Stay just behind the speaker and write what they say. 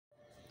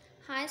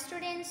Hi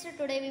students,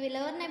 today we will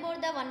learn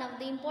about one of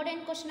the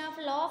important question of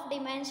law of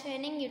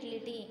demand-shining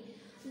utility.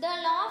 The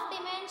law of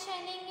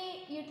demand-shining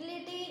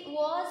utility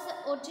was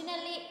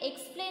originally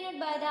explained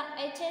by the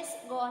H.S.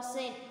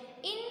 Gaussen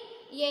in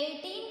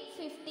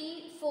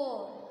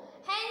 1854.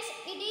 Hence,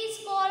 it is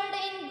called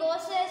in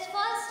Gaussen's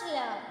first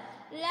law.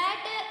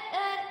 Later,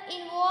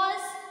 it was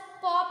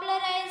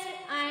popularized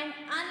and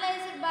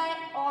analyzed by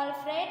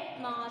Alfred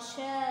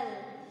Marshall.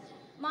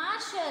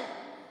 Marshall,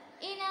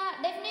 in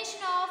a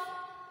definition of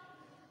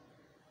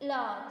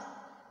law,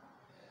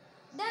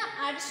 the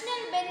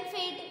additional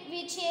benefit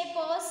which a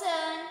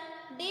person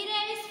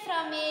derives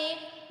from a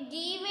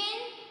given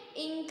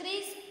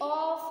increase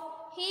of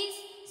his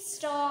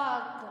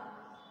stock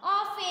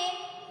of a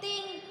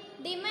thing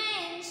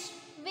diminishes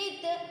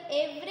with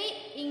every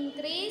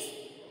increase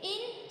in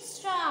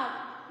stock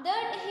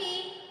that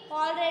he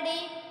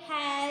already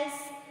has.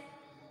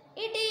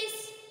 It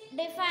is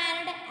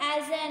defined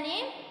as a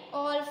name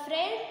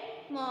Alfred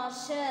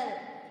Marshall.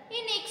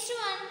 In next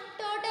one,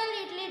 total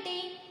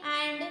utility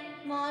and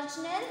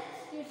marginal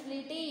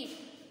utility.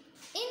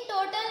 In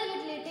total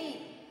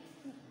utility,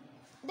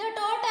 the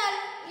total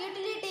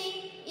utility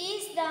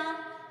is the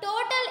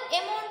total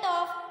amount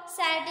of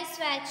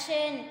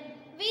satisfaction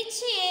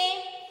which a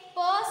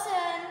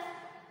person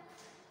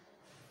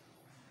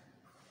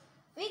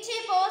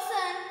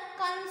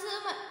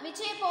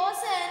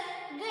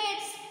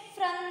gets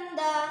from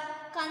the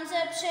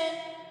consumption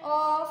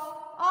of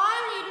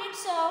all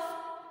units of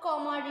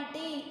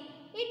commodity.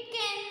 It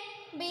can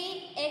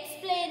be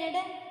explained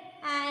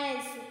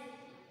as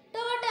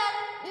total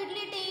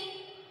utility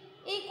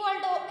equal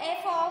to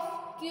F of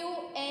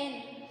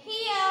Qn.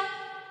 Here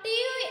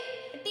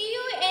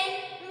TUN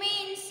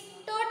means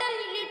total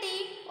utility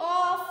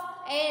of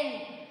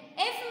n.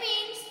 F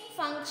means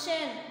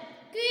function.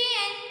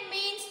 Qn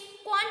means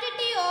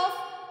quantity of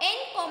n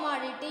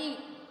commodity.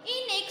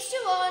 In next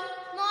one,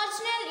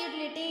 marginal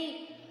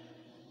utility.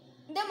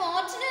 The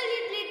marginal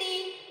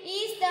utility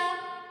is the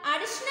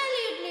additional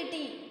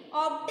utility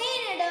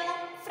obtained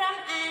from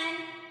an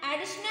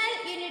additional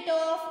unit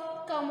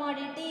of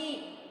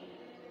commodity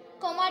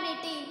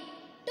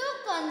to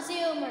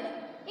consumed.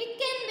 It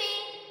can be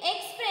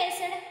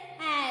expressed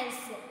as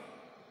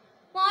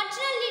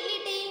marginal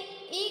utility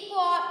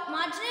equal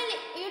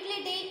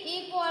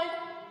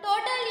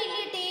total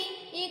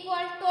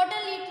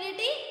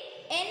utility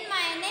n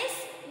minus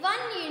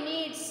 1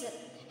 units.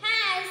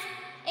 Has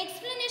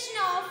explanation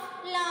of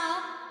law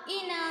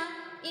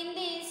in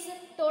this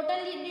total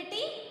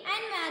utility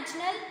and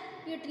marginal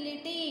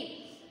utility.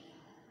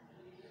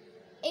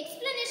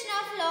 Explanation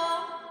of law.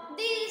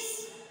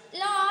 This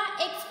law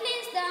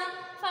explains the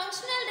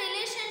functional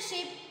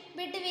relationship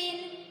between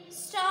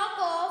stock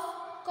of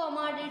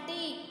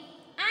commodity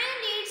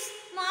and its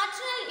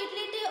marginal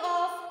utility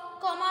of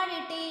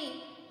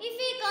commodity. If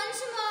a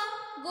consumer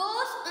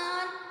goes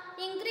on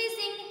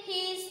increasing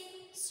his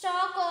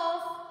stock of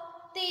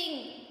thing,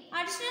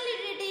 additional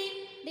utility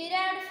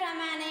derived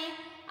from an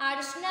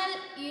additional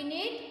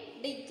unit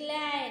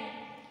decline.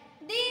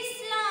 This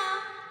law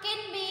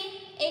can be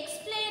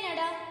explained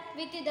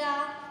with the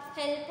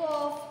help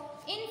of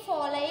in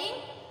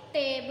following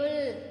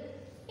table.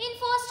 In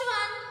first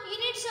one,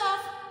 units of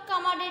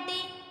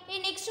commodity.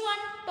 In next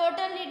one,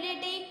 total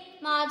utility,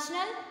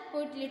 marginal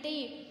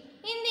utility.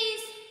 In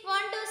this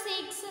 1 to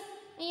 6,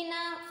 in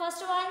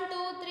first 1,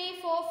 2,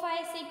 3, 4,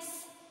 5,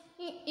 6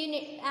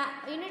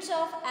 units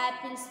of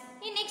apples.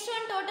 In next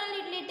one, total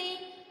utility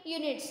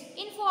units.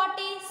 In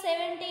 40,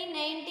 70,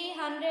 90,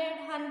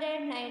 100,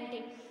 190.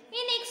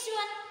 In next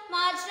one,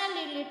 marginal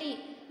utility.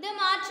 The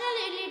marginal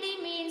utility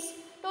means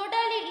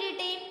total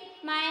utility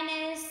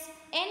minus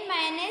n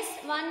minus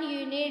 1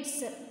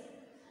 units.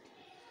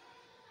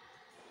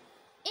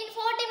 In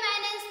 40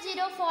 minus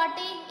 0,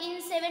 40.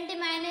 In 70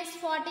 minus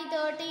 40,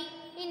 30.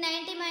 In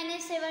 90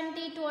 minus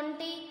 70,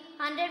 20.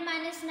 100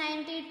 minus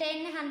 90,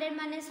 10. 100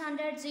 minus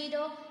 100,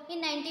 0.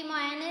 In 90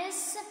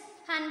 minus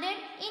 100,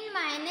 in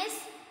minus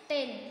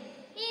 10.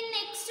 In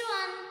next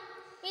one,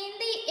 in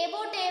the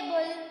above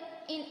table,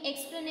 in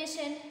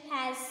explanation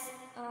has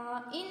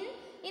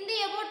in the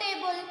above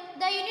table,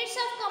 the units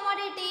of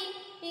commodity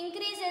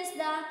increases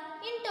the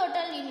in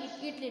total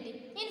utility.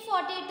 In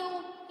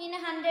 42, in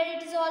 100,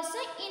 it is also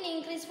in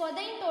increase for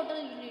the in total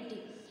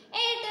utility. 8,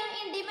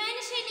 in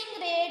diminishing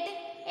rate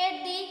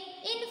at the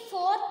in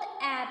fourth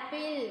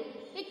apple.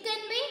 It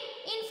can be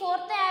in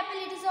fourth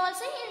apple, it is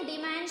also in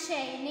demand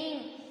shining.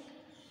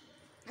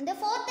 The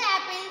fourth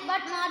apple,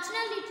 but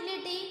marginal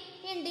utility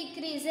in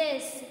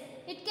decreases.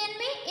 It can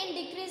be in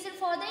decrease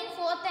for the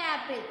fourth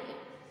apple.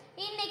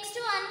 In next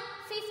one,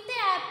 fifth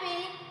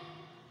apple,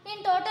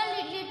 in total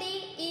utility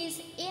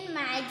is in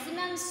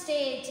maximum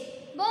stage,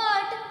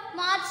 but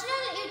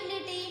marginal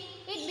utility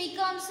it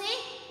becomes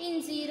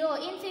in 0.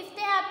 In fifth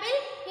apple,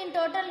 in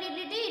total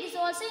utility it is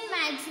also in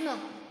maximum.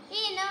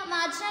 In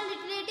marginal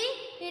utility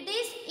it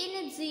is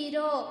in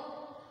 0.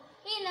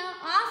 In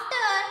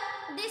after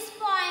this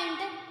point,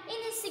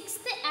 in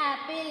sixth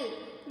apple,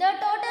 the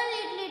total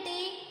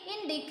utility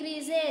in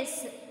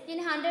decreases. In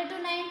 100 to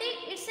 90,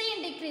 it's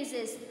in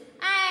decreases.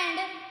 And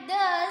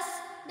thus,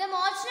 the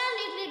marginal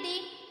utility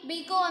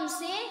becomes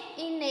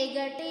in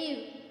negative.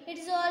 It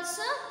is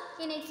also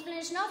in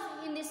explanation of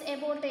in this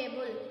above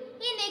table.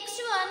 In next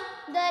one,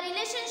 the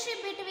relationship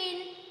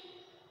between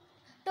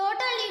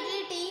total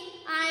utility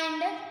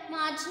and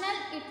marginal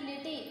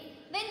utility.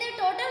 When the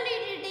total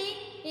utility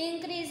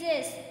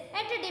increases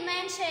at a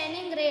demand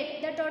sharing rate,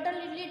 the total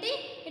utility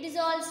it is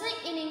also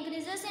in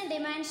increases in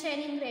demand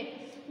sharing rate.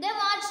 The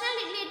marginal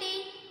utility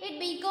it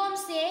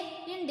becomes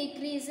in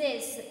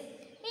decreases.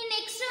 In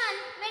next one,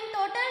 when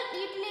total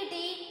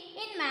utility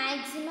in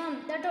maximum,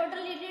 the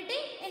total utility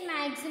in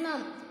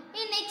maximum.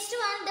 In next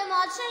one, the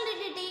marginal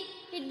utility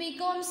it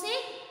becomes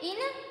in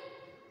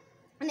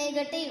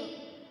negative.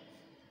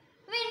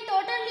 When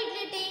total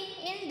utility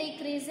in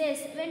decreases,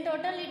 when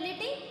total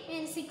utility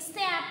in sixth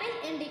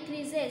apple in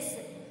decreases,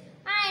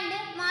 and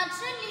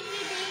marginal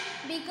utility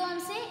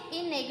becomes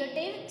in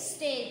negative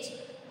stage.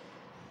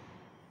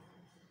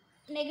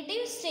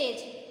 Negative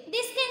stage.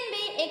 This can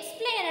be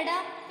explained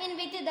in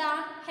with the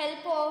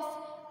help of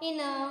in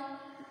a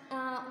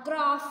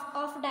graph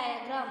of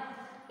diagram.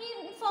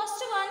 In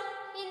first one,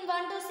 in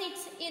 1 to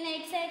 6 in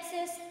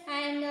x-axis,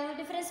 and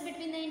difference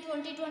between the in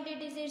 20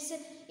 digits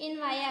in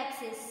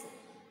y-axis.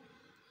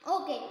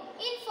 Okay,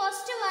 in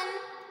first one,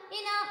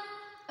 in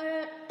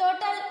a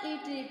total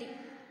utility,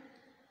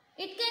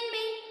 it can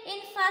be in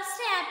first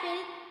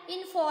apple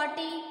in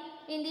 40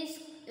 in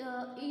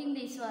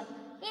this one.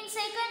 In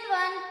second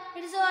one,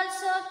 it is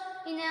also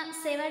in a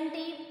 70.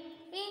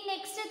 In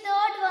next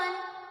third one,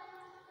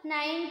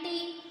 90.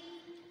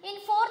 In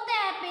fourth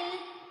apple,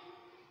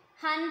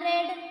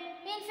 100.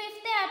 In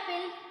fifth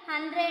apple,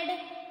 100.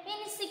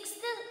 In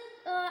sixth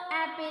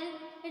apple,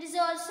 it is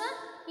also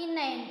in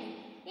 90.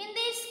 In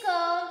this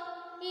curve,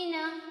 in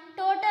a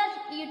total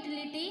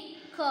utility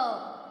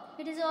curve.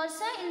 It is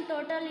also in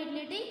total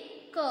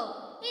utility curve.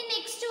 In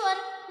next one,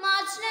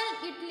 marginal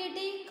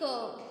utility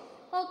curve.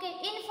 Okay,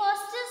 in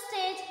first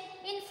stage,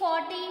 in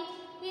 40.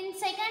 In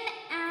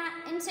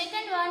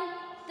second one,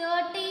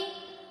 30.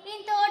 In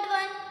third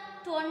one,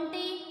 20.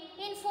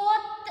 In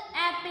fourth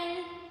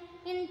apple,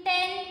 in 10.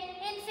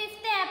 In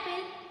fifth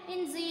apple,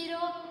 in 0.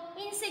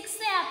 In sixth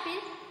apple,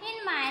 in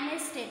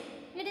 -10.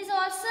 It is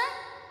also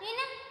in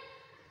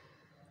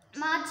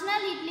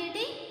marginal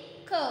utility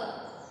curve.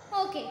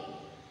 Okay.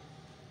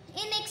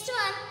 In next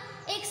one,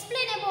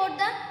 explain about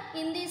the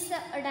in this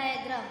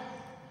diagram.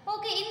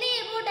 Okay, in the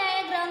above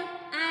diagram,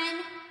 an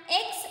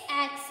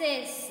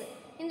x-axis.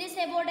 In this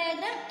above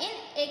diagram, in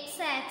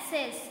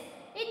x-axis,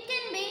 it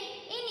can be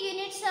in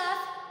units of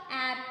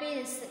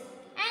apples,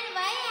 and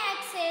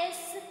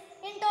y-axis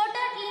in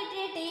total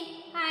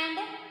utility and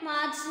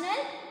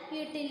marginal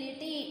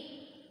utility.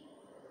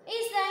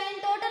 Is the in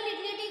total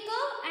utility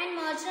curve and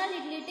marginal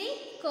utility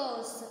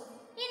curves.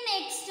 In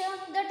next,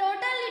 the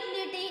total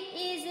utility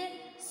is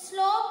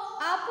slope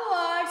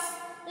upwards,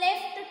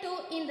 left to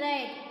in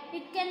right.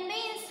 It can be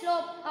in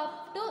slope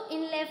up to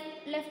in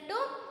left to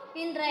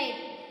in right.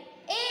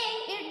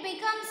 It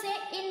becomes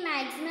in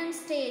maximum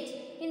stage.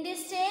 In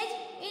this stage,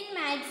 in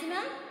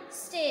maximum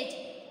stage.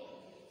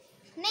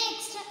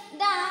 Next,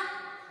 the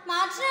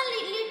marginal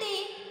utility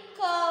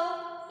curve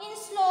in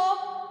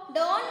slope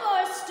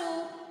downwards to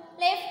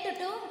left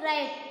to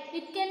right.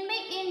 It can be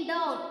in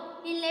down,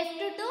 in left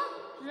to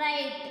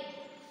right.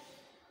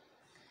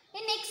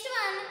 In next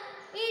one,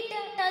 it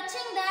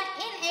touching the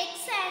in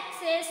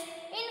x-axis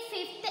in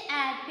fifth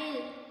apple.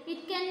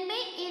 It can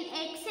be in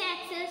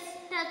x-axis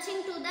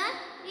touching to the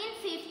in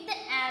fifth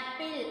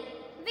apple,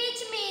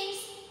 which means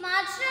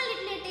marginal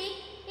utility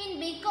in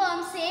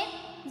becomes a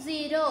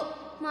 0.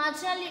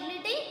 Marginal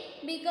utility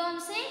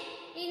becomes a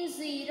in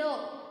 0.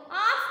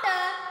 After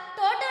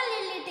total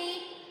utility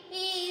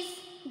is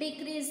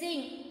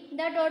decreasing.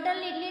 The total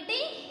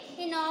utility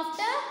in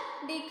after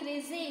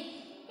decreasing.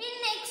 In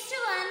next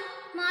one,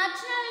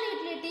 marginal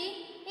utility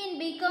in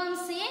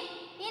becomes a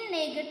in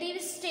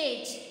negative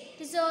stage.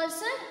 It is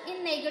also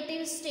in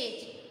negative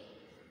stage.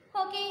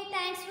 Okay,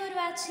 thanks for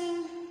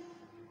watching.